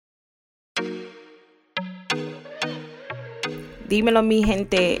Dímelo mi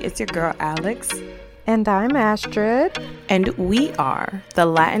gente, it's your girl Alex. And I'm Astrid. And we are the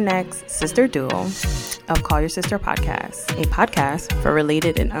Latinx sister duo of Call Your Sister Podcast, a podcast for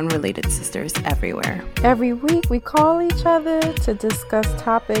related and unrelated sisters everywhere. Every week we call each other to discuss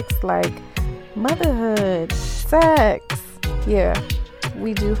topics like motherhood, sex, yeah,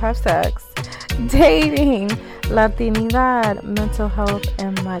 we do have sex, dating, Latinidad, mental health,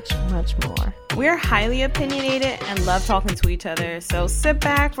 and much, much more. We're highly opinionated and love talking to each other. So sit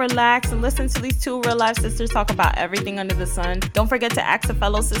back, relax, and listen to these two real life sisters talk about everything under the sun. Don't forget to ask a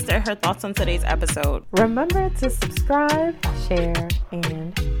fellow sister her thoughts on today's episode. Remember to subscribe, share,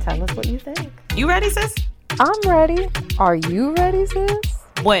 and tell us what you think. You ready, sis? I'm ready. Are you ready, sis?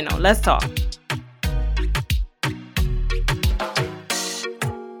 Bueno, let's talk.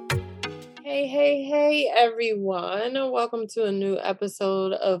 Hey, everyone. Welcome to a new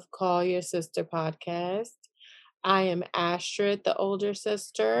episode of Call Your Sister Podcast. I am Astrid, the older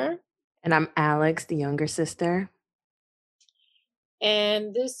sister. And I'm Alex, the younger sister.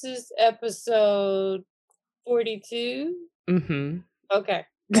 And this is episode 42. Mm-hmm. Okay.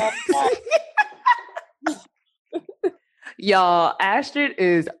 Y'all, Astrid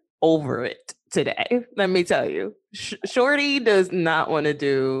is over it today. Let me tell you. Shorty does not want to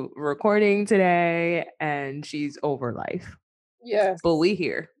do recording today, and she's over life. Yes. But we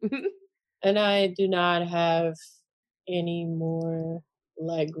here. And I do not have any more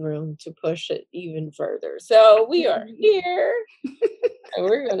leg room to push it even further. So we are here, and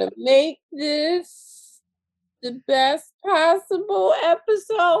we're going to make this the best possible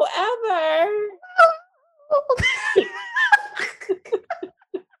episode ever.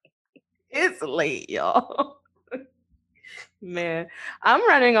 It's late, y'all. Man, I'm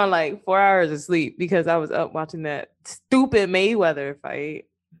running on like 4 hours of sleep because I was up watching that stupid Mayweather fight.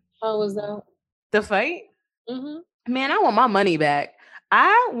 How was that? The fight? Mm-hmm. Man, I want my money back.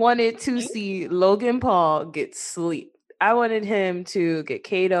 I wanted to see Logan Paul get sleep. I wanted him to get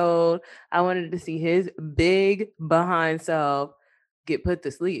KO'd. I wanted to see his big behind self get put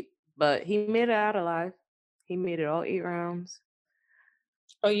to sleep. But he made it out alive. He made it all 8 rounds.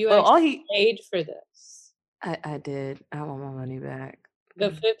 Oh, you paid for this? I did. I want my money back. The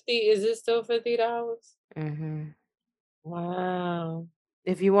 50, is it still $50? Mm-hmm. Wow.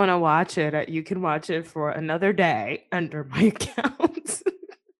 If you want to watch it, you can watch it for another day under my account.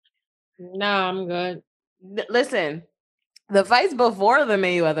 Nah, I'm good. Listen, the fights before the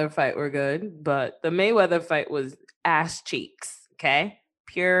Mayweather fight were good, but the Mayweather fight was ass cheeks, okay?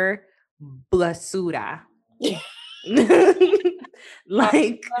 Pure basura.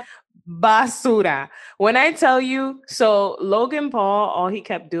 Like basura. When I tell you, so Logan Paul, all he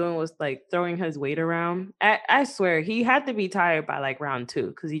kept doing was like throwing his weight around. I swear he had to be tired by like round 2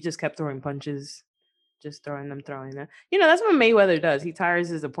 because he just kept throwing punches, just throwing them. You know, that's what Mayweather does. He tires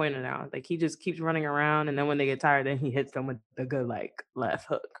his opponent out. Like he just keeps running around, and then when they get tired, then he hits them with the good like left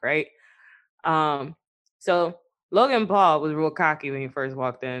hook, right? So Logan Paul was real cocky when he first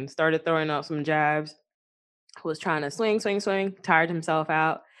walked in, started throwing out some jabs, was trying to swing, tired himself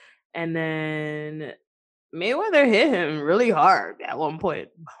out. And then Mayweather hit him really hard at one point.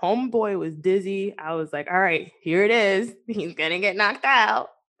 Homeboy was dizzy. I was like, all right, here it is. He's going to get knocked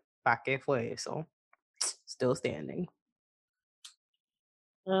out. Pa que fue, so still standing.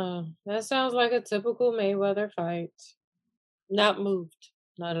 That sounds like a typical Mayweather fight. Not moved.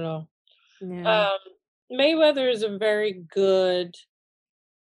 Not at all. Yeah. Mayweather is a very good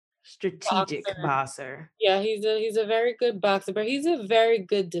strategic boxer. Yeah, he's a very good boxer, but he's a very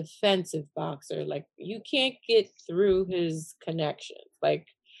good defensive boxer. Like you can't get through his connections. Like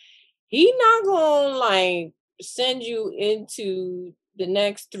he not gonna like send you into the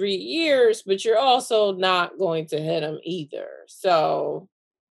next 3 years, but you're also not going to hit him either. So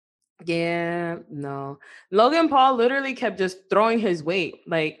yeah, no. Logan Paul literally kept just throwing his weight.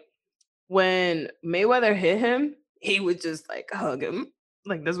 Like when Mayweather hit him, he would just like hug him.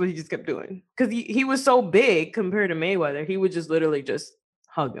 Like that's what he just kept doing. Because he was so big compared to Mayweather. He would just literally just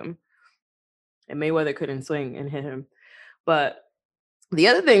hug him. And Mayweather couldn't swing and hit him. But the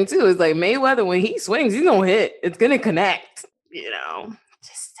other thing too is like Mayweather, when he swings, he's gonna hit. It's gonna connect, you know.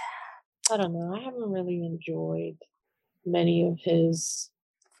 Just I don't know. I haven't really enjoyed many of his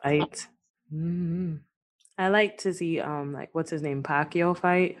fights. Mm-hmm. I like to see like what's his name? Pacquiao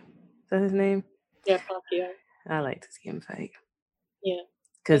fight. Is that his name? Yeah, Pacquiao. I like to see him fight. Yeah.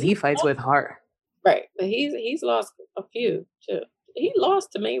 Because he fights with heart. Right. But he's lost a few too. He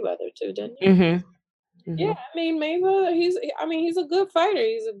lost to Mayweather too, didn't he? Mm-hmm. Mm-hmm. Yeah, I mean Mayweather, he's a good fighter.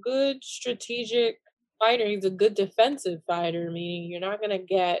 He's a good strategic fighter. He's a good defensive fighter, meaning you're not gonna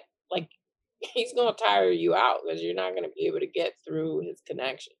get like he's gonna tire you out because you're not gonna be able to get through his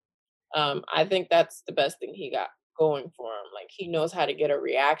connection. I think that's the best thing he got going for him. Like he knows how to get a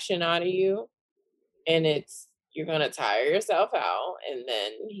reaction out of you, and it's you're gonna tire yourself out, and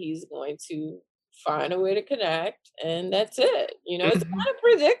then he's going to find a way to connect, and that's it. It's Mhm. kind of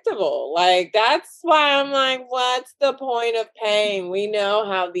predictable. Like that's why I'm like, what's the point of paying? We know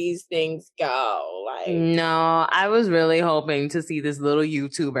how these things go. Like, No, I was really hoping to see this little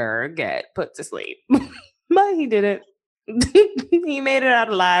YouTuber get put to sleep, but he didn't. He made it out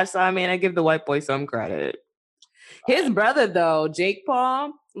alive. So I mean, I give the white boy some credit. His brother, though, Jake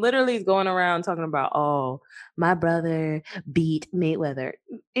Paul, literally is going around talking about, oh, my brother beat Mayweather.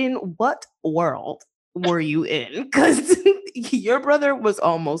 In what world were you in? Because your brother was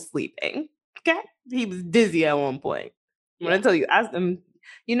almost sleeping. Okay. He was dizzy at one point. When I yeah. tell you, ask them,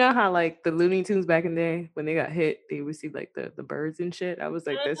 you know how like the Looney Tunes back in the day, when they got hit, they would see like the birds and shit. I was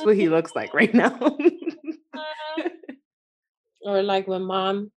like, that's what he looks like right now. Or like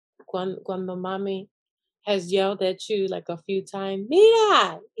when cuando mommy has yelled at you like a few times,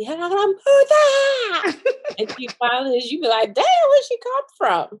 Mira, hija de la gran puta! And she finally, you be like, damn, where she come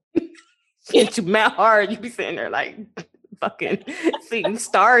from? Hit you mad hard. You be sitting there like fucking seeing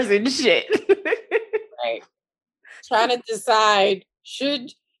stars and shit. Right. Trying to decide,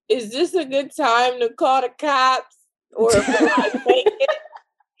 is this a good time to call the cops? Or will I make it?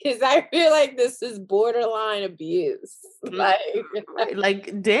 Because I feel like this is borderline abuse.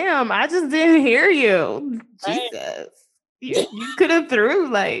 Like, damn, I just didn't hear you. Right? Jesus. You could have threw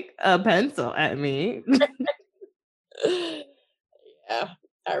like a pencil at me. Yeah,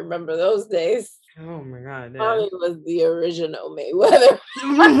 I remember those days. Oh my god. Mommy was the original Mayweather.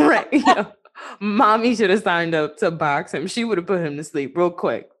 Right. Mommy should have signed up to box him. She would have put him to sleep real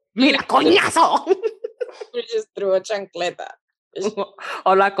quick. Mira, coñazo. She just threw a chancleta.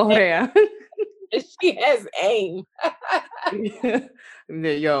 O la correa. She has aim.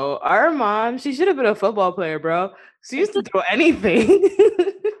 Yo, our mom, she should have been a football player, bro. She used to throw anything.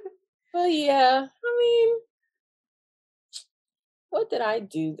 Well, yeah. I mean, what did I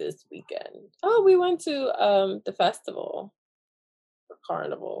do this weekend? Oh, we went to the festival or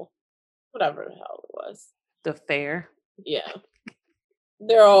carnival, whatever the hell it was. The fair. Yeah.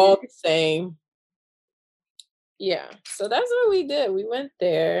 They're all the same. Yeah. So that's what we did. We went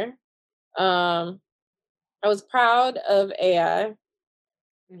there. I was proud of AI.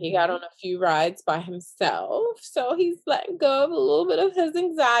 He got on a few rides by himself. So he's letting go of a little bit of his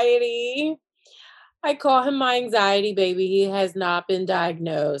anxiety. I call him my anxiety baby. He has not been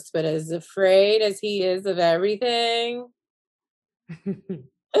diagnosed, but as afraid as he is of everything,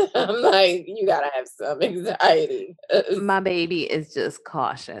 I'm like, you gotta have some anxiety. My baby is just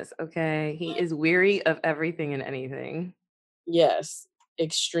cautious, okay? He is weary of everything and anything. Yes,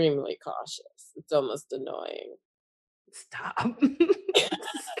 extremely cautious. It's almost annoying. Stop.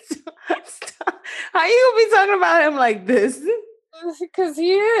 Stop. How you gonna be talking about him like this? Because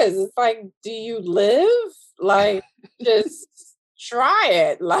he is. It's like, do you live? Like, just try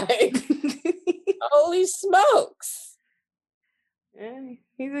it. Like, holy smokes. Yeah,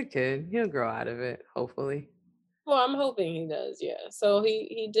 he's a kid. He'll grow out of it, hopefully. Well, I'm hoping he does, yeah. So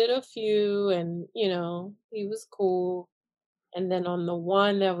he did a few and he was cool. And then on the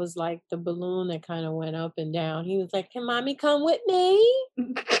one that was like the balloon that kind of went up and down, he was like, can mommy come with me?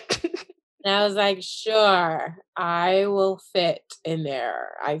 And I was like, sure, I will fit in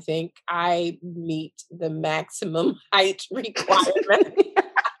there. I think I meet the maximum height requirement.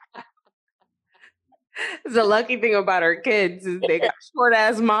 The lucky thing about our kids is they got short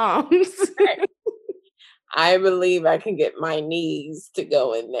ass moms. I believe I can get my knees to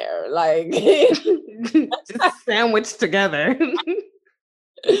go in there. Like just sandwiched together.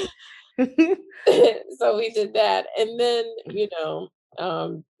 So we did that. And then,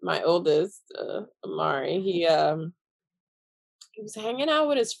 my oldest, Amari, he was hanging out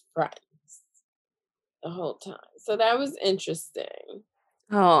with his friends the whole time. So that was interesting.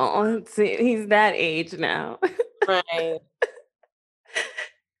 Oh, let's see. He's that age now. Right.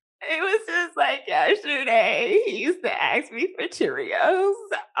 It was just like yesterday. He used to ask me for Cheerios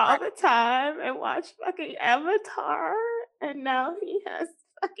all the time and watch fucking Avatar. And now he has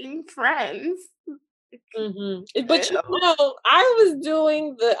fucking friends. Mm-hmm. But I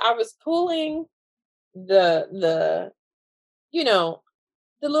was pulling the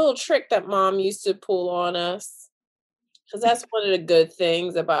little trick that mom used to pull on us. Because that's one of the good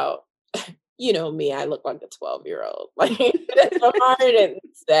things about me, I look like a 12-year-old. Like, if Amar didn't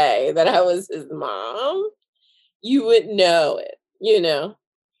say that I was his mom, you would know it,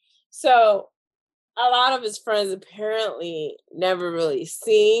 So a lot of his friends apparently never really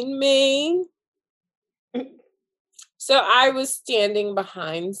seen me. So I was standing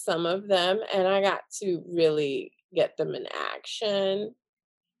behind some of them and I got to really get them in action.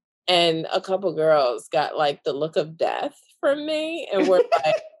 And a couple girls got like the look of death from me and were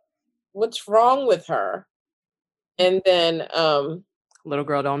like, what's wrong with her? And then Little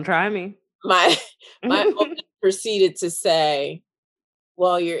girl, don't try me. my oldest proceeded to say,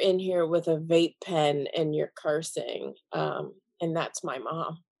 well, you're in here with a vape pen and you're cursing. And that's my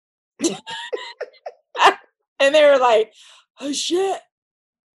mom. And they were like, oh shit.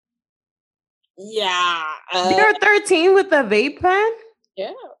 Yeah. You're 13 with a vape pen?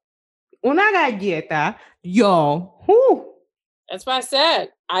 Yeah. Una galleta. Yo. Whew. That's what I said.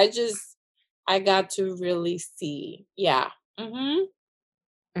 I got to really see. Yeah.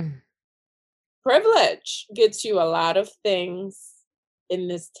 Privilege gets you a lot of things in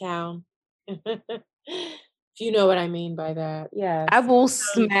this town. If you know what I mean by that. Yeah. I will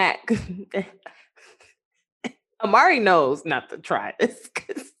smack. Amari knows not to try this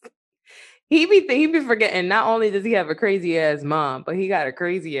because he be forgetting. Not only does he have a crazy ass mom, but he got a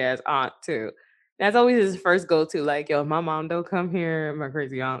crazy ass aunt too. That's always his first go to. Like, yo, if my mom don't come here, my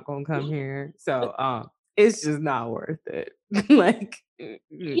crazy aunt gonna come here. So, it's just not worth it. Like,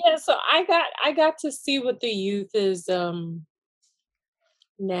 yeah. So I got to see what the youth is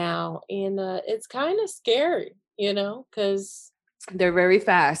now, and it's kind of scary, because they're very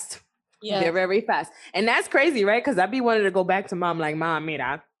fast. yeah, they're very fast, and that's crazy, right? Because I be wanting to go back to mom, like, mom,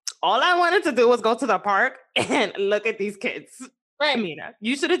 mira, all I wanted to do was go to the park and look at these kids. Right. Mira,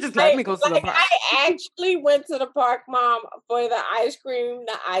 you should have just let me go to the park. I actually went to the park, Mom, for the ice cream,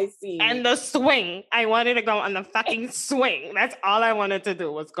 the icy, and the swing. I wanted to go on the fucking swing. That's all I wanted to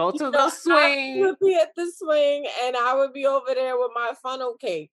do was go to the swing. I would be at the swing, and I would be over there with my funnel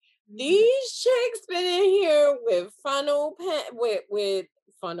cake. These chicks been in here with funnel pen, with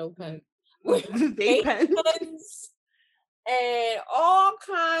funnel pen, with vape pens, and all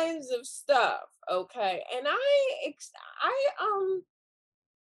kinds of stuff. Okay, and I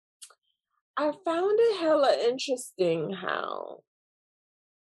found it hella interesting how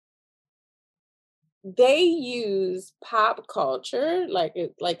they use pop culture like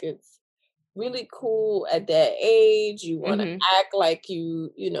it's really cool at that age. You want to act like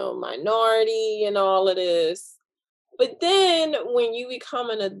minority and all of this. But then when you become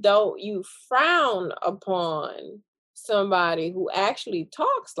an adult, you frown upon somebody who actually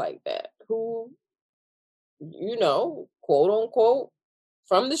talks like that, who, quote unquote,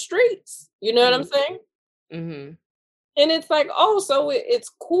 from the streets. You know what I'm saying? Mm-hmm. And it's like, oh, so it's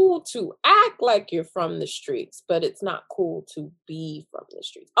cool to act like you're from the streets, but it's not cool to be from the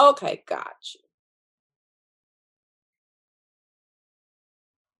streets. Okay, got you.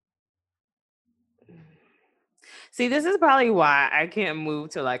 See, this is probably why I can't move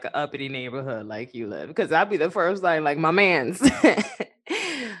to like an uppity neighborhood like you live, because I'd be the first like my mans.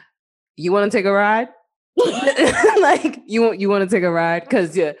 You want to take a ride? Like you want to take a ride?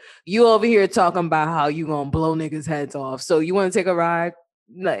 Because you over here talking about how you gonna blow niggas' heads off. So you want to take a ride?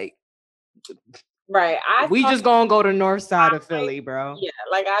 Like, right. We just gonna go to north side of Philly, bro. Yeah,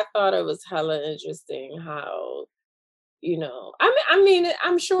 like I thought it was hella interesting how, I mean,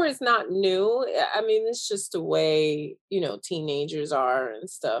 I'm sure it's not new. I mean, it's just the way, teenagers are and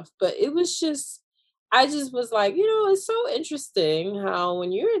stuff. But it was just, I just was like, it's so interesting how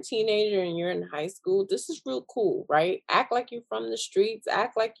when you're a teenager and you're in high school, this is real cool, right? Act like you're from the streets,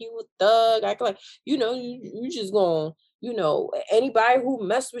 act like you a thug, act like, you just gonna, anybody who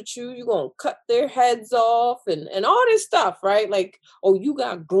mess with you, you're gonna cut their heads off and all this stuff, right? Like, oh, you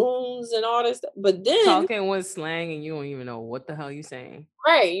got goons and all this stuff. But then talking with slang and you don't even know what the hell you saying.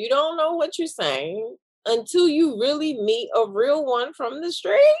 Right. You don't know what you're saying until you really meet a real one from the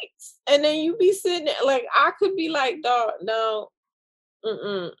streets. And then you be sitting there, like, I could be like, dog, no,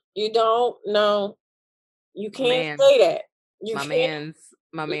 you don't, no, you can't say that.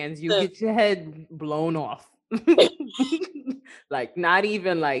 My man's, you get your head blown off. Like, not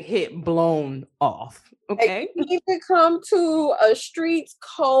even like hit, blown off. Okay. You need to come to a streets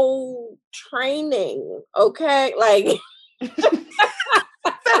code training. Okay. Like,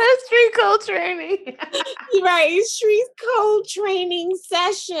 street code training. Right, street code training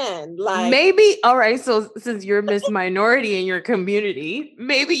session. Like, maybe, all right, so since you're Miss Minority in your community,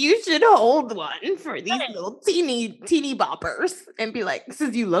 maybe you should hold one for these little teeny boppers and be like,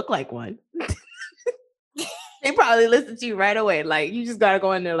 since you look like one. They probably listen to you right away. Like, you just gotta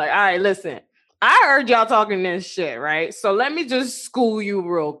go in there like, all right, listen, I heard y'all talking this shit, right? So let me just school you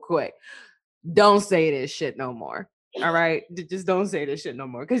real quick. Don't say this shit no more. All right, just don't say this shit no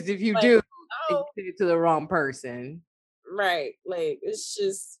more. Because if you do, know, to the wrong person. right? Like it's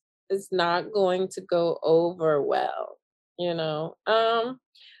not going to go over well, you know.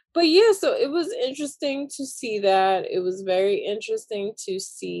 But yeah, so it was interesting to see that. It was very interesting to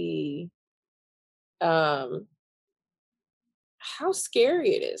see um how scary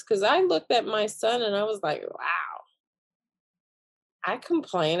it is. Cause I looked at my son and I was like, wow, I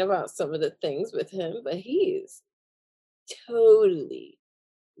complain about some of the things with him, but he is totally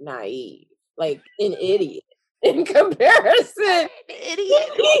naive, like an idiot in comparison.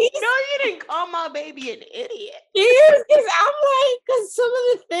 Idiot. No, you didn't call my baby an idiot. Yes, because I'm like, because some of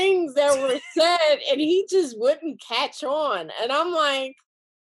the things that were said, and he just wouldn't catch on, and I'm like,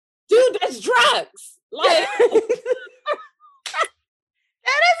 dude, that's drugs. Like,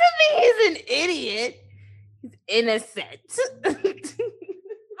 that doesn't mean he's an idiot. He's innocent. I'm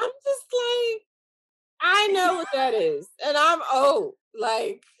just like, I know what that is, and I'm old.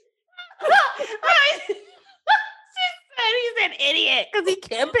 Like, she said he's an idiot because he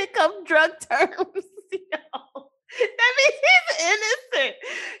can't pick up drug terms. That means he's innocent.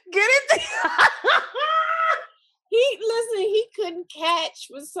 Get it? he couldn't catch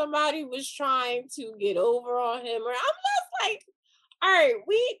when somebody was trying to get over on him, or I'm just like, all right,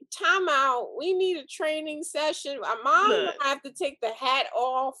 time out. We need a training session. Mom gonna have to take the hat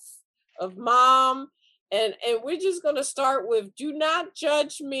off of mom, and we're just gonna start with, do not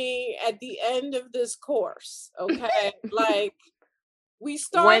judge me at the end of this course, okay? Like, we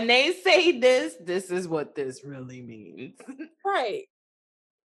start when they say this is what this really means, right?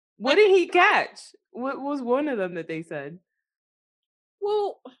 What did he catch? What was one of them that they said?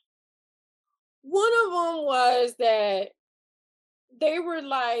 Well, one of them was that they were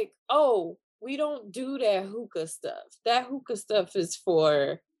like, oh, we don't do that hookah stuff. That hookah stuff is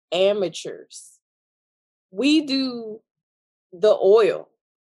for amateurs. We do the oil.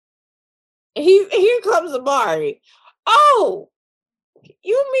 Here comes Amari. Oh,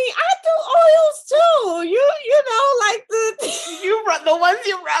 you mean I do oils too? You know, like the ones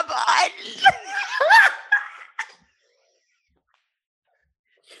you rub on.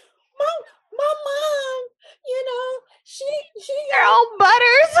 my mom, you know, she their own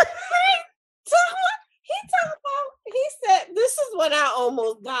butters. He said, this is when I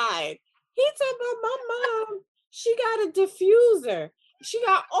almost died. He talked about my mom. She got a diffuser. She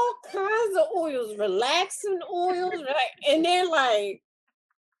got all kinds of oils, relaxing oils, right? And they're like,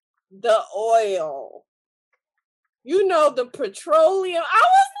 the oil. You know, the petroleum. I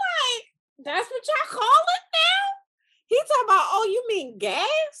was like, that's what y'all call it now? He talking about, oh, you mean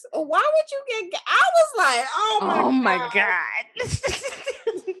gas? Or why would you get gas? I was like, oh my God.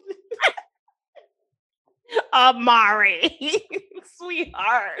 Amari,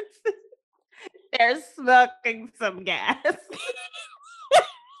 sweetheart, they're smoking some gas.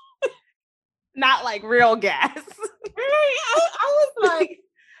 Not like real gas. I was like,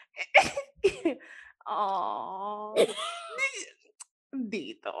 oh,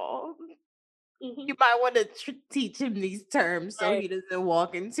 Dito. You might want to teach him these terms so he doesn't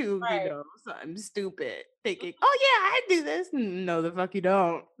walk into, you know, something stupid thinking, oh yeah, I do this. No, the fuck you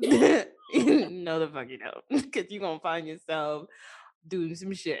don't. No, the fuck you don't. Because you're going to find yourself doing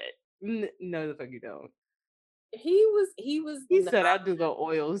some shit. No, the fuck you don't. He said, I do the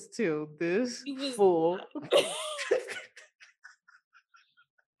oils too. This fool.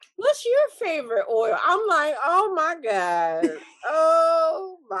 What's your favorite oil? I'm like, oh my God.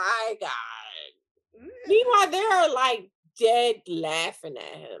 Oh my God. Meanwhile, they're like dead laughing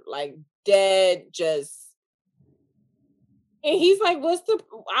at him. Like dead just. And he's like, what's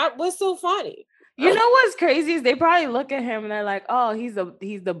so funny? You know what's crazy is they probably look at him and they're like, oh, he's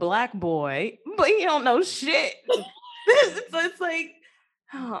the black boy, but he don't know shit. So it's like,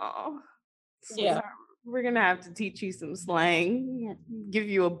 oh, yeah. We're gonna have to teach you some slang, give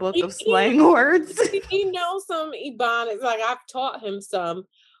you a book of slang words. He knows some Ebonics, like I've taught him some,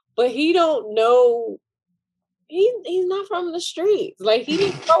 but he don't know. He's not from the streets. Like he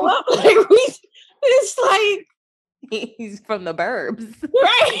didn't grow up like we. It's like he's from the burbs,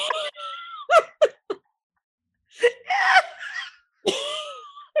 right?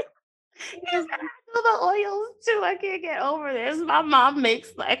 The oils too. I can't get over this. My mom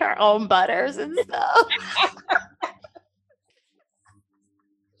makes like her own butters and stuff.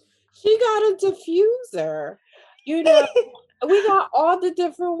 She got a diffuser. You know, we got all the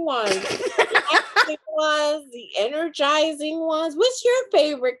different ones. The ones, the energizing ones. What's your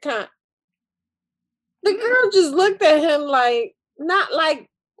favorite kind? The girl just looked at him like, not like.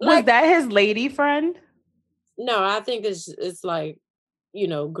 Was that his lady friend? No, I think it's like, you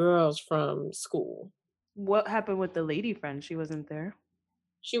know, girls from school. What happened with the lady friend? She wasn't there.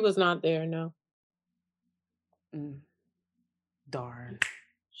 She was not there, no. Darn.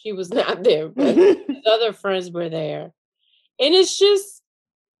 She was not there, but his other friends were there. And it's just,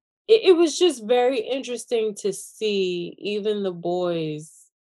 it was just very interesting to see even the boys,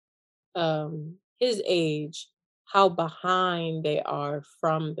 his age, how behind they are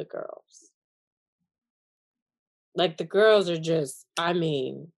from the girls. Like the girls are just, I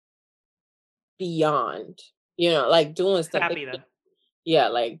mean, beyond, like doing stuff. Yeah,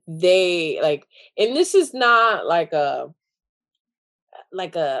 like they like, and this is not like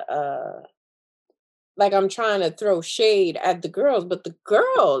like a like I'm trying to throw shade at the girls, but the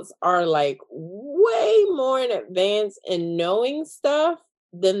girls are like way more in advance in knowing stuff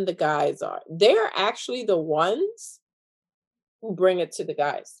than the guys are. They're actually the ones who bring it to the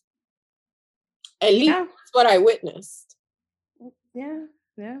guys. At least that's what I witnessed. Yeah.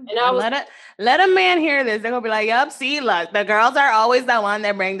 Yeah. And I was let a man hear this. They're gonna be like, yup, see, look, the girls are always the one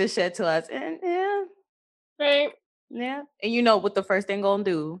that bring the shit to us. And yeah. Right. Yeah. And you know what the first thing gonna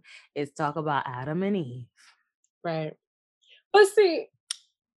do is talk about Adam and Eve. Right. But see,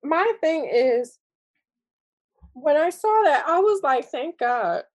 my thing is, when I saw that, I was like, thank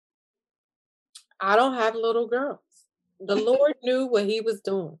God I don't have little girls. The Lord knew what he was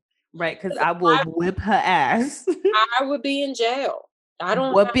doing. Right, because I will whip her ass. I would be in jail. I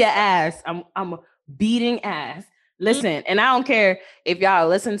don't whip your ass. I'm beating ass. Listen, and I don't care if y'all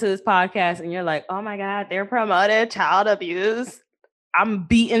listen to this podcast and you're like, oh my God, they're promoting child abuse. I'm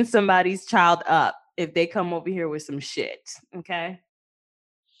beating somebody's child up if they come over here with some shit. Okay.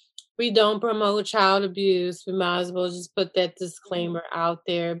 We don't promote child abuse. We might as well just put that disclaimer out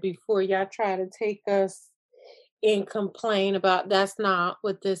there before y'all try to take us and complain about. That's not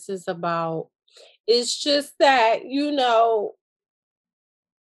what this is about. It's just that,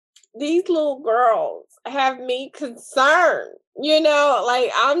 these little girls have me concerned,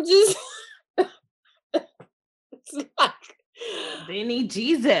 like I'm just it's like they need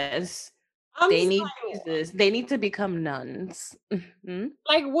Jesus. They need Jesus. They need to become nuns.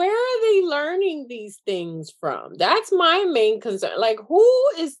 Like, where are they learning these things from? That's my main concern. Like,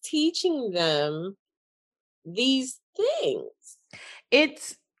 who is teaching them these things?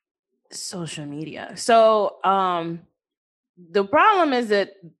 It's social media. So the problem is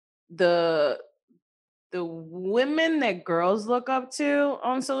that the women that girls look up to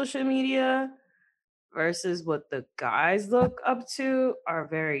on social media versus what the guys look up to are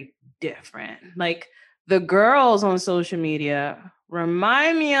very different. Like the girls on social media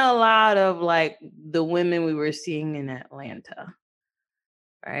remind me a lot of like the women we were seeing in Atlanta.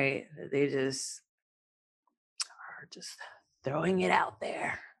 Right? They just are just throwing it out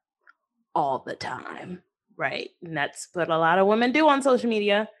there all the time. Right? And that's what a lot of women do on social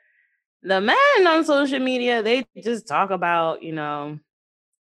media. The men on social media, they just talk about,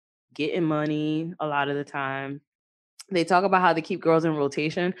 getting money a lot of the time. They talk about how they keep girls in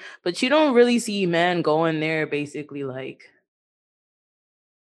rotation, but you don't really see men going there basically like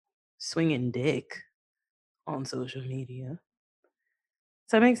swinging dick on social media.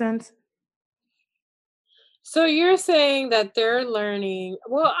 Does that make sense? So you're saying that they're learning,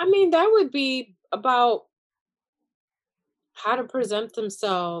 well, I mean, that would be about how to present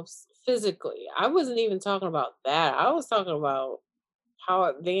themselves physically. I wasn't even talking about that. I was talking about how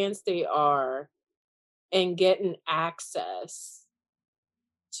advanced they are and getting access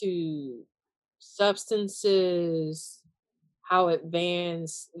to substances, how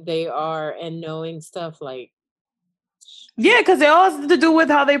advanced they are, and knowing stuff like. Yeah, because it all has to do with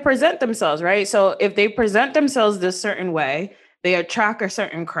how they present themselves, right? So if they present themselves this certain way, they attract a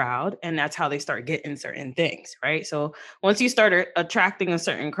certain crowd, and that's how they start getting certain things, right? So once you start attracting a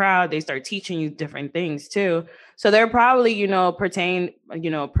certain crowd, they start teaching you different things too. So they're probably, portraying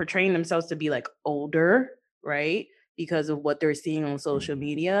themselves to be like older, right? Because of what they're seeing on social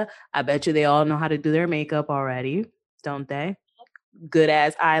media. I bet you they all know how to do their makeup already, don't they? Good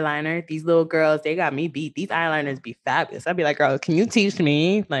ass eyeliner. These little girls, they got me beat. These eyeliners be fabulous. I'd be like, girl, can you teach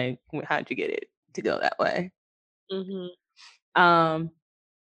me? Like, how'd you get it to go that way? Mm-hmm.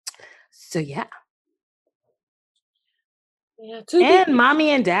 So yeah. Yeah. And mommy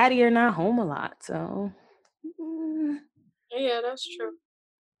and daddy are not home a lot, so. Yeah, that's true.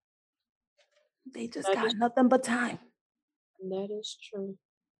 They just got nothing but time. That is true.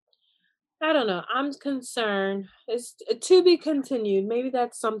 I don't know. I'm concerned. It's to be continued. Maybe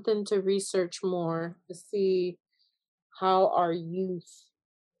that's something to research more to see how our youth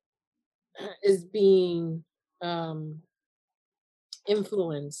is being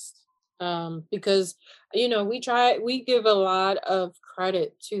influenced. Because we give a lot of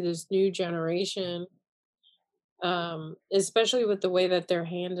credit to this new generation Especially with the way that they're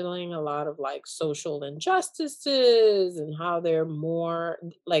handling a lot of like social injustices and how they're more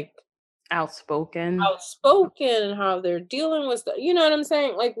like Outspoken. outspoken and how they're dealing with stuff. You know what I'm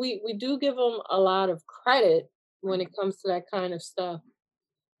saying? Like we do give them a lot of credit when it comes to that kind of stuff.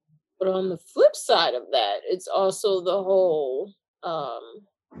 But on the flip side of that, it's also the whole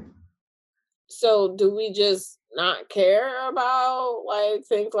so do we just not care about like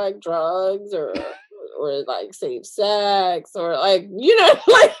things like drugs or like safe sex or like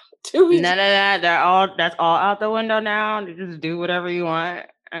like do we None of that. That's all out the window now. You just do whatever you want.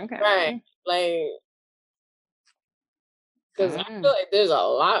 right Okay. like because I feel Mm. like there's a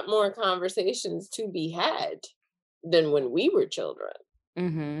lot more conversations to be had than when we were children.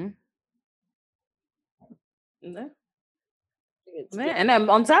 Mm-hmm. Yeah. It's Man, and then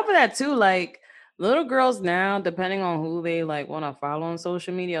on top of that too, like little girls now, depending on who they like want to follow on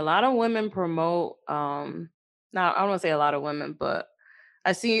social media, a lot of women promote now I don't want to say a lot of women, but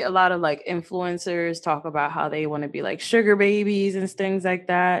I see a lot of like influencers talk about how they want to be like sugar babies and things like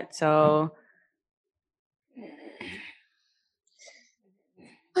that. So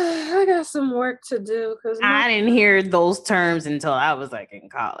I got some work to do because my I didn't hear those terms until I was like in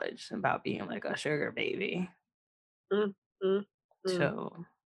college about being like a sugar baby. mm, mm, mm. So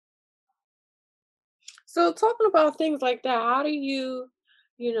So talking about things like that, how do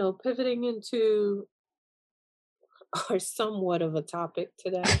pivoting into or somewhat of a topic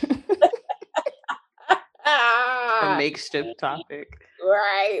today. a Ah, makeshift topic.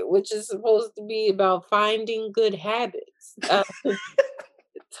 right, which is supposed to be about finding good habits.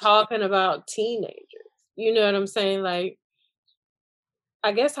 Talking about teenagers. You know what I'm saying? Like,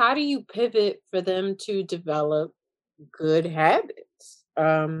 I guess how do you pivot for them to develop good habits?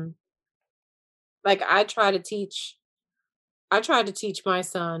 Like I try to teach my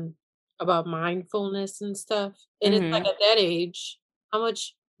son about mindfulness and stuff. And it's like Hmm. at that age, how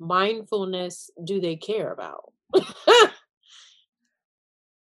much mindfulness do they care about?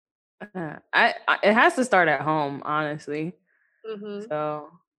 It has to start at home, honestly. hmm So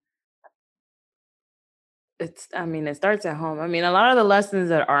I mean, it starts at home. I mean, a lot of the lessons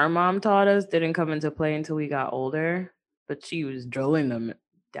that our mom taught us didn't come into play until we got older, but she was drilling them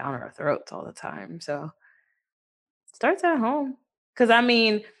down our throats all the time. So it starts at home. Cause I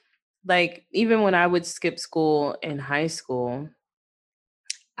mean, like, even when I would skip school in high school,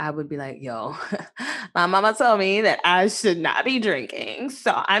 I would be like, yo, my mama told me that I should not be drinking.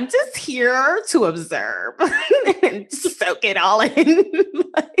 So I'm just here to observe and soak it all in.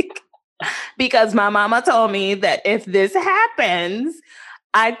 like, because my mama told me that if this happens,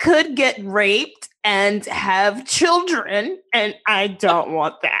 I could get raped and have children, and I don't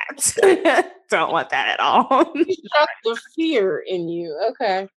want that. don't want that at all. You struck the fear in you.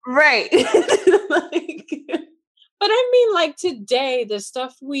 Okay. right. like, But I mean, like today, the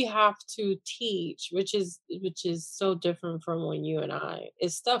stuff we have to teach, which is so different from when you and I,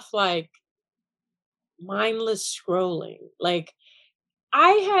 is stuff like mindless scrolling. Like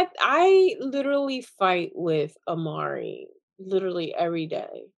I literally fight with Amari literally every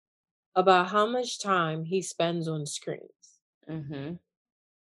day about how much time he spends on screens. hmm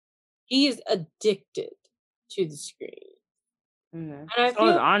He is addicted to the screen. And I So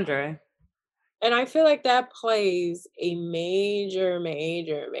is feel Andre. and I feel like that plays a major,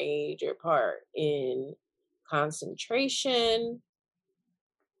 major, major part in concentration,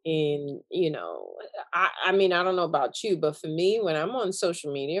 I mean, I don't know about you, but for me, when I'm on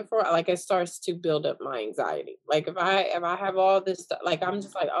social media for like it starts to build up my anxiety. Like if I have all this stuff, like I'm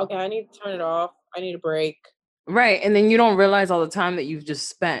just like, okay, I need to turn it off. I need a break. Right. And then you don't realize all the time that you've just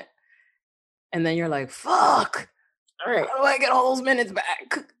spent. And then you're like, fuck, All right, how do I get all those minutes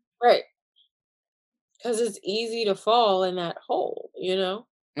back? right. Because it's easy to fall in that hole.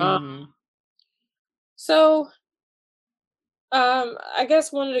 Hmm. So I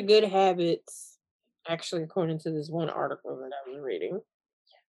guess one of the good habits, actually, according to this one article that I was reading,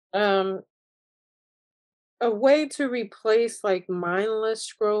 um, a way to replace like mindless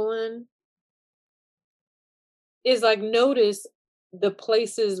scrolling is like notice the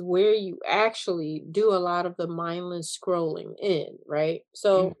places where you actually do a lot of the mindless scrolling in, right?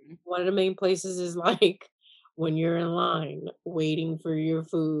 So Hmm. one of the main places is like when you're in line waiting for your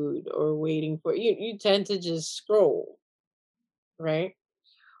food or waiting for you tend to just scroll, right?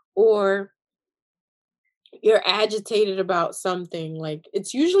 Or you're agitated about something, like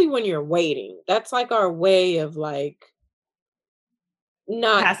it's usually when you're waiting. That's like our way of like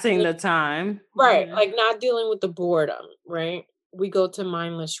not Passing the time. right, Yeah. like not dealing with the boredom, right? We go to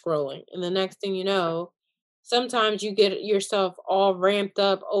mindless scrolling. And the next thing you know, sometimes you get yourself all ramped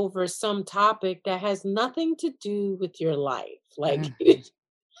up over some topic that has nothing to do with your life. Like, Mhm.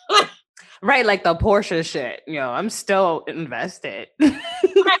 Right, like the Porsche shit. I'm still invested.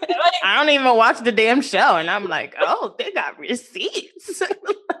 I don't even watch the damn show, and I'm like, oh, they got receipts. so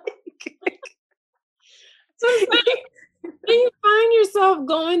it's like, when you find yourself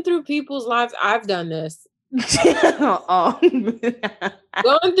going through people's lives, I've done this. Oh.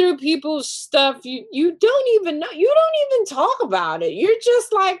 Going through people's stuff, you don't even know, you don't even talk about it. You're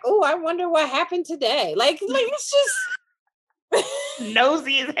just like, oh, I wonder what happened today. Like it's just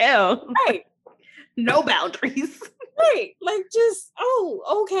nosy as hell. Right. No boundaries. Right. Like just,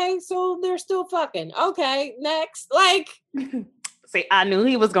 oh, okay, so they're still fucking. Okay, next. Like, see, I knew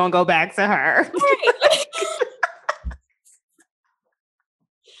he was gonna go back to her. right.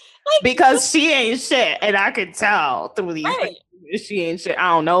 Because she ain't shit, and I could tell through these things she ain't shit. I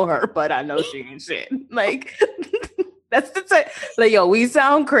don't know her, but I know she ain't shit. Like that's the type. Like, yo, we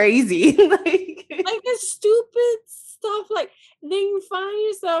sound crazy. like it's stupid stuff. Like then you find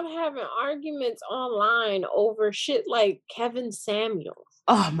yourself having arguments online over shit like Kevin Samuels.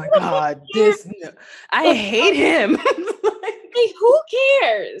 Oh my god, I hate him. Like who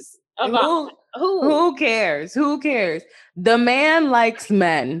cares about who cares? Who cares? The man likes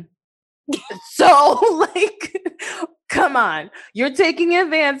men. So, like, come on. You're taking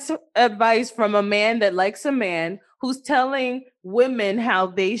advice from a man that likes a man who's telling women how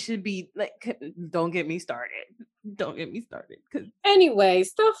they should be. Like, don't get me started. Don't get me started. Anyway,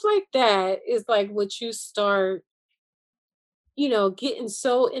 stuff like that is like what you start, getting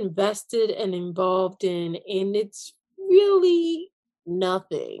so invested and involved in, and it's really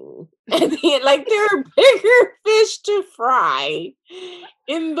nothing. And like there are bigger fish to fry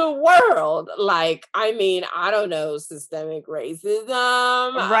in the world. Like, I mean, I don't know, systemic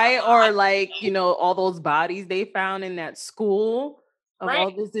racism. Right? Or like, all those bodies they found in that school of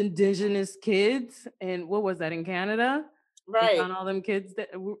all those indigenous kids. And what was that, in Canada? Right. They found all them kids that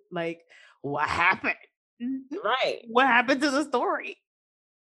like, what happened? Right. What happened to the story?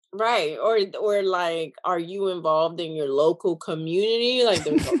 Right. Or like, are you involved in your local community? Like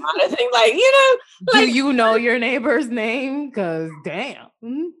there's a lot of things like, do you know your neighbor's name? Because damn.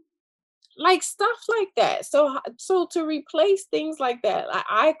 Like stuff like that. So to replace things like that,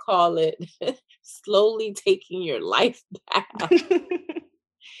 I call it slowly taking your life back.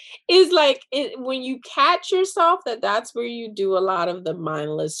 Is like when you catch yourself that's where you do a lot of the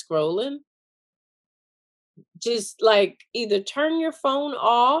mindless scrolling. Just like either turn your phone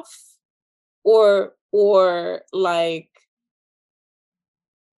off or like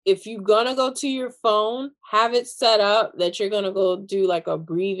if you're gonna go to your phone, have it set up that you're gonna go do like a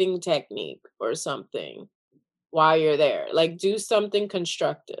breathing technique or something while you're there. Like do something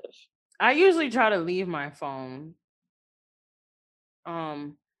constructive. I usually try to leave my phone.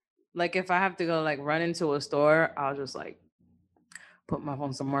 Like if I have to go like run into a store, I'll just like put my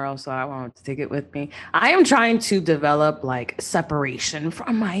phone somewhere else so I won't take it with me. I am trying to develop like separation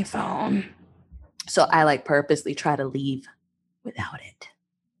from my phone. So I like purposely try to leave without it.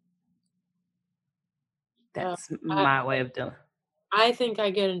 That's my way of doing. I think I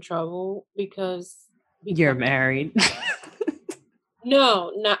get in trouble because you're married.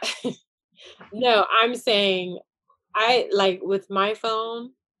 No, not no, I'm saying I like with my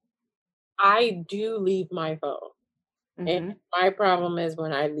phone, I do leave my phone. Mm-hmm. And my problem is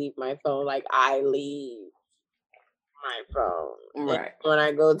when I leave my phone, like I leave my phone. Right. And when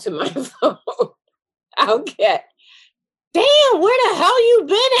I go to my phone, I'll get, damn, where the hell you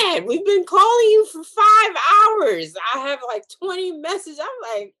been at? We've been calling you for 5 hours. I have like 20 messages.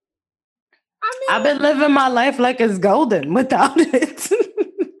 I'm like, I've been living my life like it's golden without it.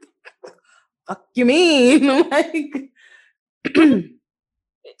 Fuck you mean? Like,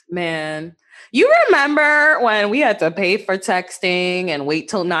 man, you remember when we had to pay for texting and wait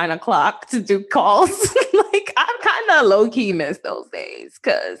till 9 o'clock to do calls? Like, I kind of low key miss those days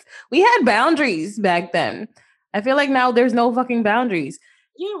because we had boundaries back then. I feel like now there's no fucking boundaries.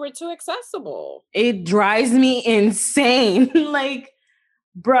 Yeah, we're too accessible. It drives me insane. Like,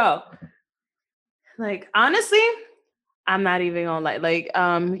 bro. Like, honestly, I'm not even gonna lie. Like,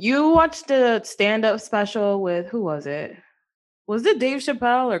 you watched the stand-up special with, who was it? Was it Dave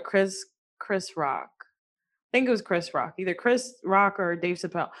Chappelle or Chris Rock? I think it was Chris Rock. Either Chris Rock or Dave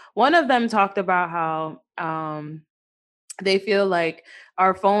Chappelle. One of them talked about how they feel like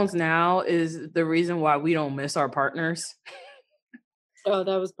our phones now is the reason why we don't miss our partners. Oh,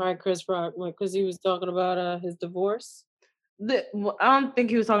 that was probably Chris Rock because he was talking about his divorce. I don't think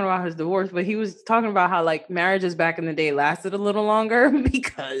he was talking about his divorce, but he was talking about how like marriages back in the day lasted a little longer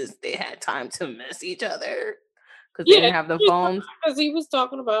because they had time to miss each other because they Yeah, didn't have the phones. because he was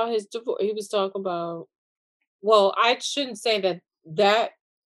talking about his divorce. He was talking about. Well, I shouldn't say that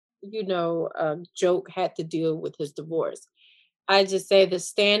joke had to deal with his divorce. I just say the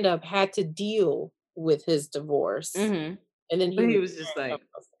stand up had to deal with his divorce, Hmm. and then he But he was was just like,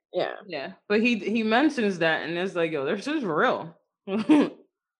 yeah. yeah. But he mentions that, and it's like, yo, this is real. Mhm.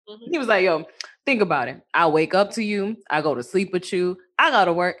 He was like, yo, think about it. I wake up to you, I go to sleep with you, I go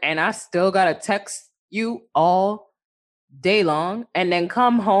to work, and I still gotta text you all day long and then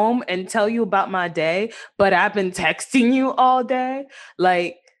come home and tell you about my day, but I've been texting you all day.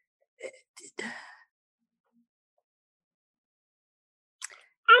 Like,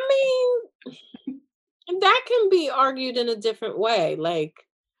 I mean, that can be argued in a different way. Like,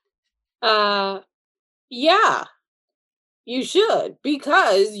 uh, yeah, you should,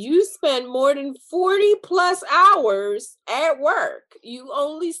 because you spend more than 40 plus hours at work. You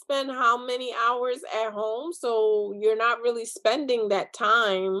only spend how many hours at home? So you're not really spending that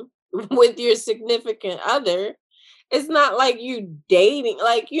time with your significant other. It's not like you dating,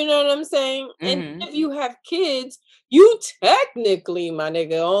 like, you know what I'm saying? And mhm. if you have kids, you technically, my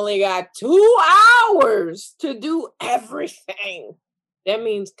nigga, only got 2 hours to do everything. That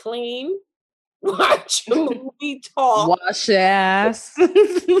means clean, watch a movie, talk, Wash your ass.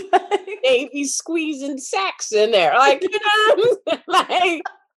 Like, maybe squeezing sex in there. Like, you know what I'm like, I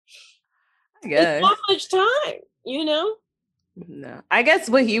it's guess. not much time, you know? No. I guess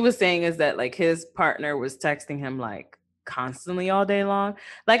what he was saying is that like his partner was texting him like constantly all day long.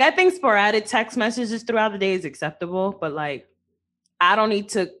 Like I think sporadic text messages throughout the day is acceptable, but like I don't need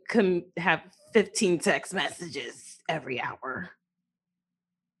to have 15 text messages every hour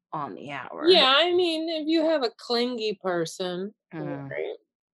on the hour. Yeah, I mean, if you have a clingy person, Mm. right?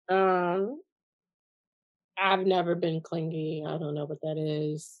 Um, I've never been clingy. I don't know what that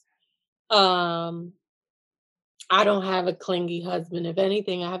is. Um, I don't have a clingy husband. If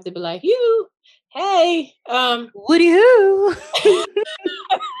anything, I have to be like, you, hey, Woody who?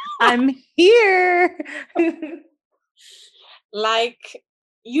 I'm here. like,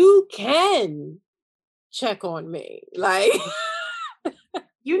 you can check on me. Like,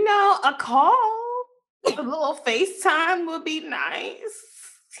 You know, a call, a little FaceTime would be nice.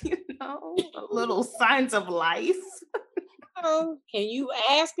 You know, a little signs of life. oh, can you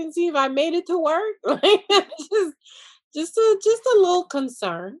ask and see if I made it to work? Like, just a little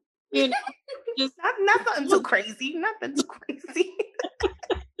concern, you know, just Nothing too crazy. Nothing too crazy.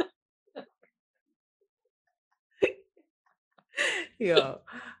 Yo.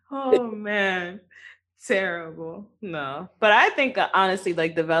 Oh man. Terrible. No. But I think honestly,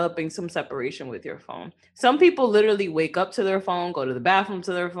 like developing some separation with your phone. Some people literally wake up to their phone, go to the bathroom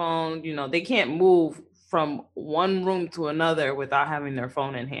to their phone. You know, they can't move from one room to another without having their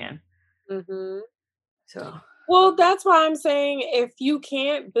phone in hand. Mhm. So Well, that's why I'm saying if you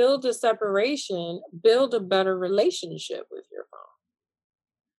can't build a separation, build a better relationship with your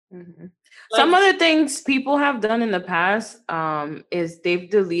phone. mhm. Some Like, other things people have done in the past is they've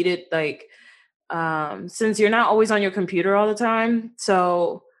deleted like since you're not always on your computer all the time.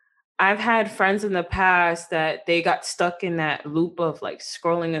 So I've had friends in the past that they got stuck in that loop of like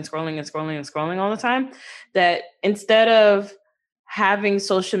scrolling and scrolling and scrolling and scrolling all the time. That instead of having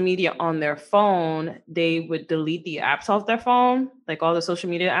social media on their phone, they would delete the apps off their phone, like all the social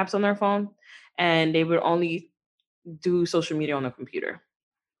media apps on their phone, and they would only do social media on the computer.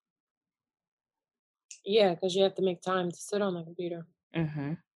 yeah, because you have to make time to sit on the computer.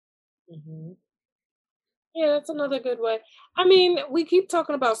 Hmm. Hmm. Yeah, that's another good way. I mean, we keep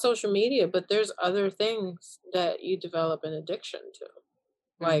talking about social media, but there's other things that you develop an addiction to.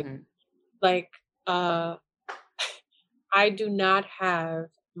 Like, Hmm. like, uh, I do not have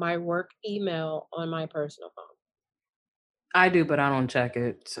my work email on my personal phone. I do, but I don't check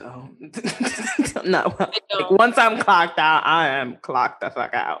it. So no, I like don't. once I'm clocked out, I am clocked the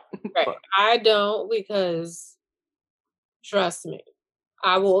fuck out. Right. But I don't because trust me,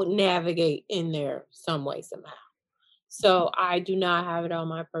 I will navigate in there some way, somehow. So I do not have it on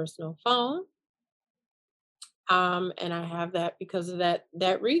my personal phone. And I have that because of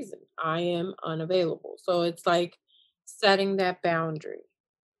that reason. I am unavailable. So it's like setting that boundary.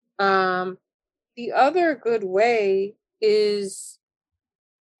 Um, the other good way is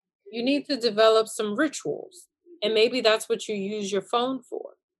you need to develop some rituals. And maybe that's what you use your phone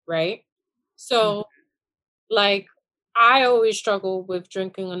for, right? So like I always struggle with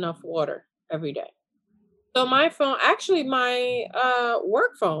drinking enough water every day. So my phone, actually my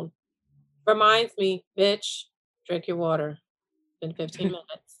work phone reminds me, bitch, drink your water. been 15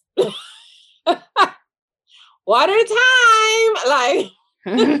 minutes. Water time.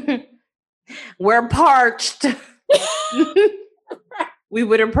 Like, we're parched. We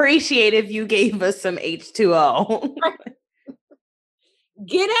would appreciate if you gave us some H2O.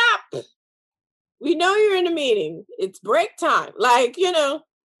 Get up. We know you're in a meeting. It's break time. Like,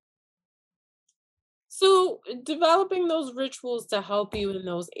 So developing those rituals to help you in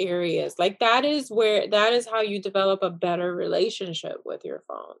those areas, like that is how you develop a better relationship with your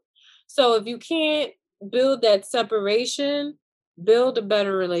phone. So if you can't build that separation, build a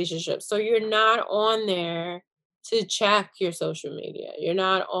better relationship. So you're not on there to check your social media. You're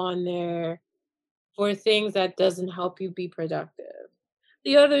not on there for things that doesn't help you be productive.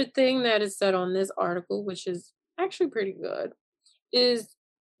 The other thing that is said on this article, which is actually pretty good, is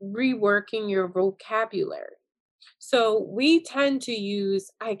reworking your vocabulary. So we tend to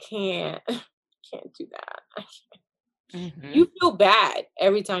use I can't do that. You feel bad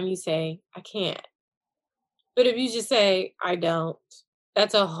every time you say I can't. But if you just say I don't,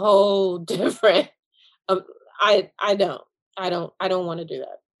 that's a whole different I don't want to do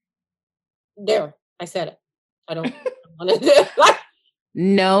that. There, I said it. I don't want to do it. Like,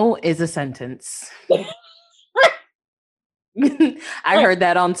 no is a sentence. I heard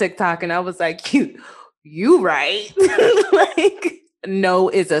that on TikTok and I was like, you right. Like, no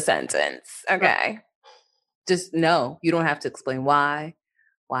is a sentence. Okay. Just no. You don't have to explain why.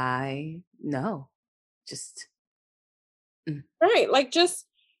 No. Just right. Like just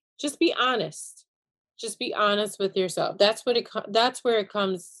be honest. Just be honest with yourself. That's where it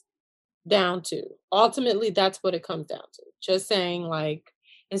comes down to. Ultimately, that's what it comes down to. Just saying, like,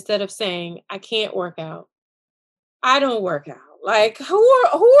 instead of saying I can't work out, I don't work out. Like, who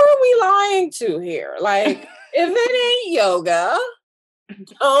are we lying to here? Like, if it ain't yoga,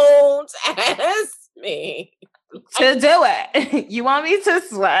 don't ask me to do it. You want me to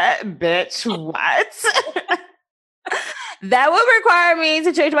sweat, bitch? What? That would require me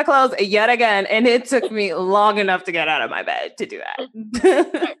to change my clothes yet again, and it took me long enough to get out of my bed to do that.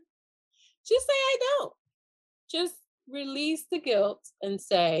 Just say I don't. Just release the guilt and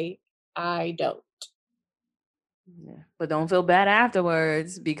say I don't. Yeah. But don't feel bad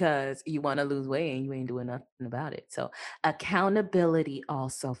afterwards because you want to lose weight and you ain't doing nothing about it. So accountability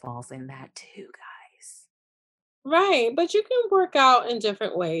also falls in that too, guys. Right. But you can work out in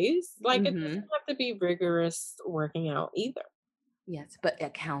different ways. Like it doesn't have to be rigorous working out either. Yes, but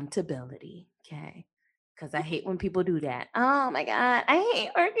accountability. Okay. Because I hate when people do that. Oh my God, I hate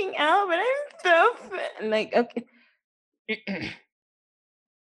working out, but I'm so fit. And like, okay.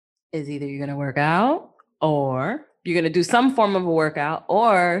 Is either you're going to work out or you're going to do some form of a workout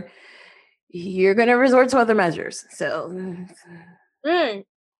or you're going to resort to other measures. So, right.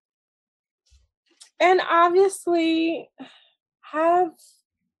 And obviously have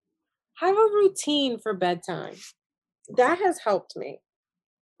a routine for bedtime. That has helped me.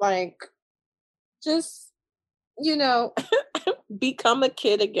 Like, just, become a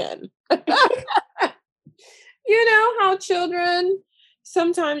kid again. You know how children,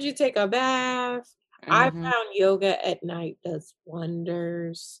 sometimes you take a bath. I found yoga at night does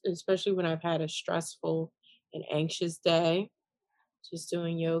wonders, especially when I've had a stressful and anxious day. Just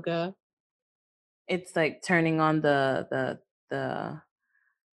doing yoga. It's like turning on the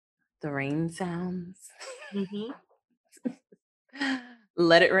rain sounds.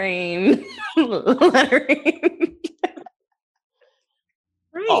 Let it rain. Let it rain.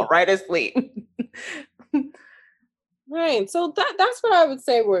 Right. All right asleep. Right. So that's what I would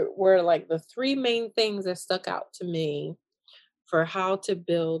say were like the three main things that stuck out to me for how to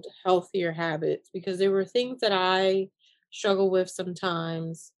build healthier habits, because there were things that I struggle with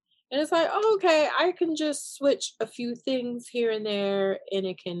sometimes. And it's like, oh, okay, I can just switch a few things here and there and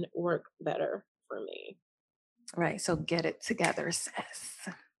it can work better for me. Right. So get it together, sis.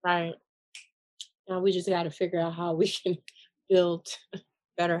 Right. Now we just got to figure out how we can build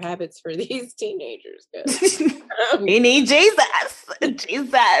better habits for these teenagers. We need Jesus.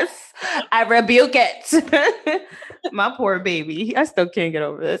 Jesus. I rebuke it. My poor baby. I still can't get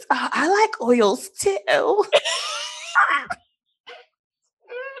over this. I like oils too.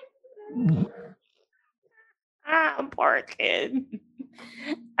 Poor kid.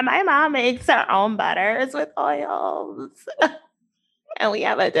 My mom makes her own butters with oils. And we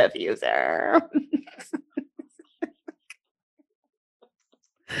have a diffuser.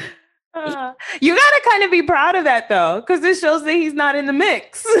 You gotta kind of be proud of that though, because it shows that he's not in the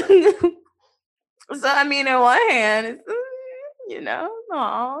mix. So I mean, on one hand, it's,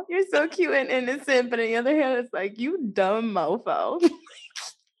 you're so cute and innocent, but on the other hand, it's like, you dumb mofo.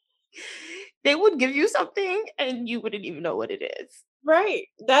 they would give you something and you wouldn't even know what it is. Right.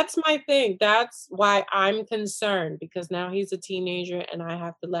 That's my thing. That's why I'm concerned, because now he's a teenager and I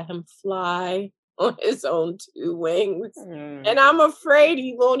have to let him fly on his own two wings. And I'm afraid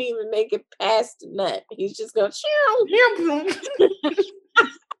he won't even make it past the net. He's just going to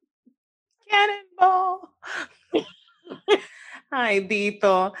cannonball. Hi,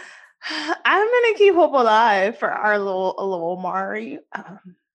 Dito. I'm gonna keep hope alive for our little Omari.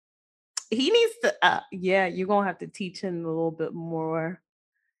 He needs to. You're gonna have to teach him a little bit more,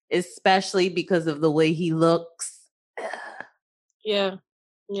 especially because of the way he looks. Yeah,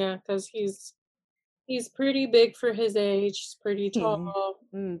 because he's pretty big for his age. He's pretty tall.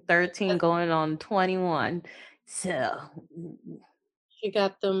 13 going on 21. So he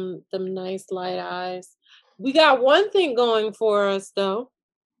got them nice light eyes. We got one thing going for us though.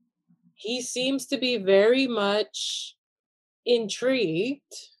 He seems to be very much intrigued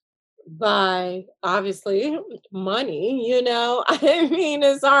by, obviously, money, I mean,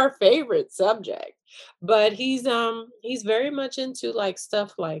 it's our favorite subject, but he's very much into like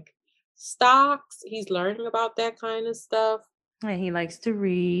stuff like stocks. He's learning about that kind of stuff. And he likes to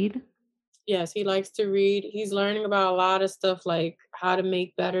read. Yes, he likes to read. He's learning about a lot of stuff like how to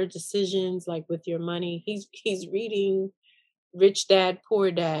make better decisions, like with your money. He's reading Rich Dad, Poor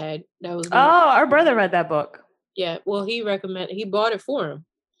Dad. That was our brother read that book. Yeah, well, he bought it for him.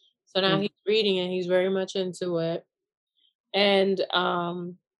 So now he's reading it. He's very much into it. And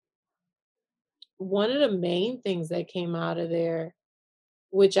one of the main things that came out of there,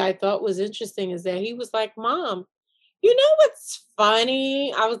 which I thought was interesting, is that he was like, Mom, you know what's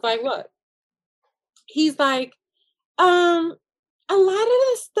funny? I was like, what? He's like, a lot of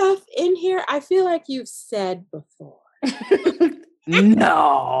the stuff in here, I feel like you've said before.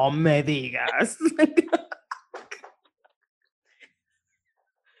 No me digas.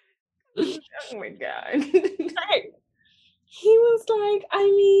 Oh my God. He was like, I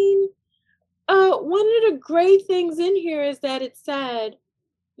mean, one of the great things in here is that it said,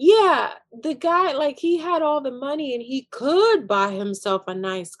 yeah, the guy, like, he had all the money and he could buy himself a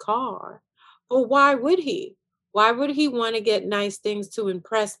nice car. But why would he? Why would he want to get nice things to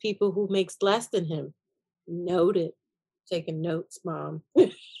impress people who makes less than him? Noted. Taking notes, Mom.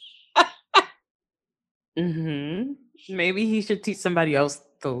 Maybe he should teach somebody else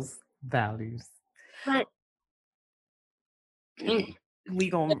those values. Right. We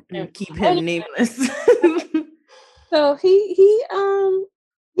gonna keep him nameless. So he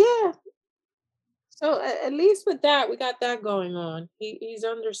yeah. So at least with that, we got that going on. He's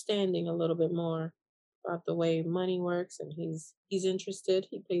understanding a little bit more about the way money works, and he's interested.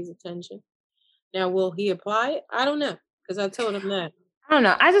 He pays attention. Now, will he apply it? I don't know, because I told him that. I don't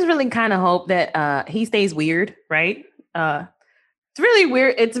know. I just really kind of hope that he stays weird, right? It's really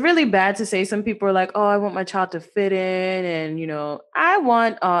weird. It's really bad to say. Some people are like, oh, I want my child to fit in. And, I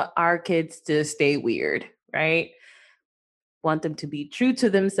want our kids to stay weird, right? Want them to be true to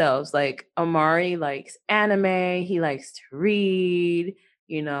themselves. Like Omari likes anime. He likes to read.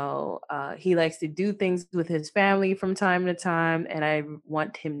 He likes to do things with his family from time to time. And I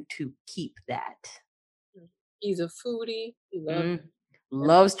want him to keep that. He's a foodie. He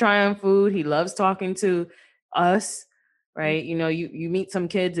loves trying food. He loves talking to us. Right. You meet some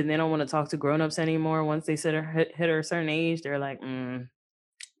kids and they don't want to talk to grownups anymore. Once they hit a certain age, they're like,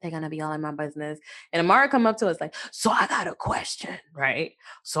 they're going to be all in my business. And Amara come up to us like, so I got a question, right?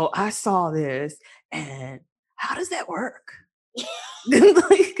 So I saw this and how does that work?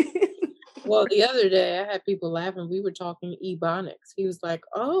 Well, the other day I had people laughing. We were talking Ebonics. He was like,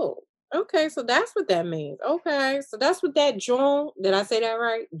 oh, okay. So that's what that means. Okay. So that's what that John, did I say that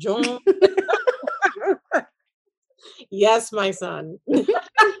right? John? Yes, my son.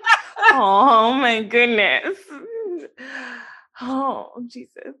 Oh my goodness. Oh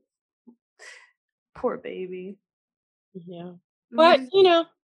Jesus. Poor baby. Yeah. But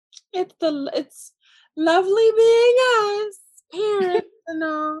it's lovely being us parents and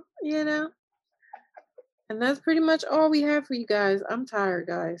all, And that's pretty much all we have for you guys. I'm tired,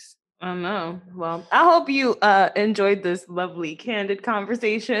 guys. I know. Well, I hope you enjoyed this lovely, candid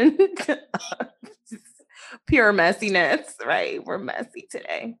conversation. Pure messiness, right? We're messy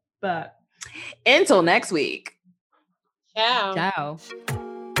today. But until next week. Ciao.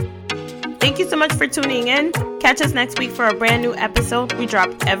 Thank you so much for tuning in. Catch us next week for a brand new episode. We drop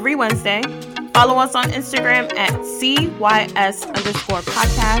every Wednesday. Follow us on Instagram at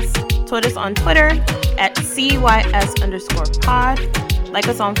CYS_podcast. Tweet us on Twitter at CYS_pod. Like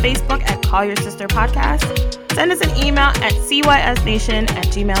us on Facebook at Call Your Sister Podcast. Send us an email at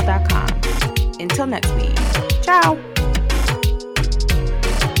cysnation@gmail.com. Until next week. Ciao.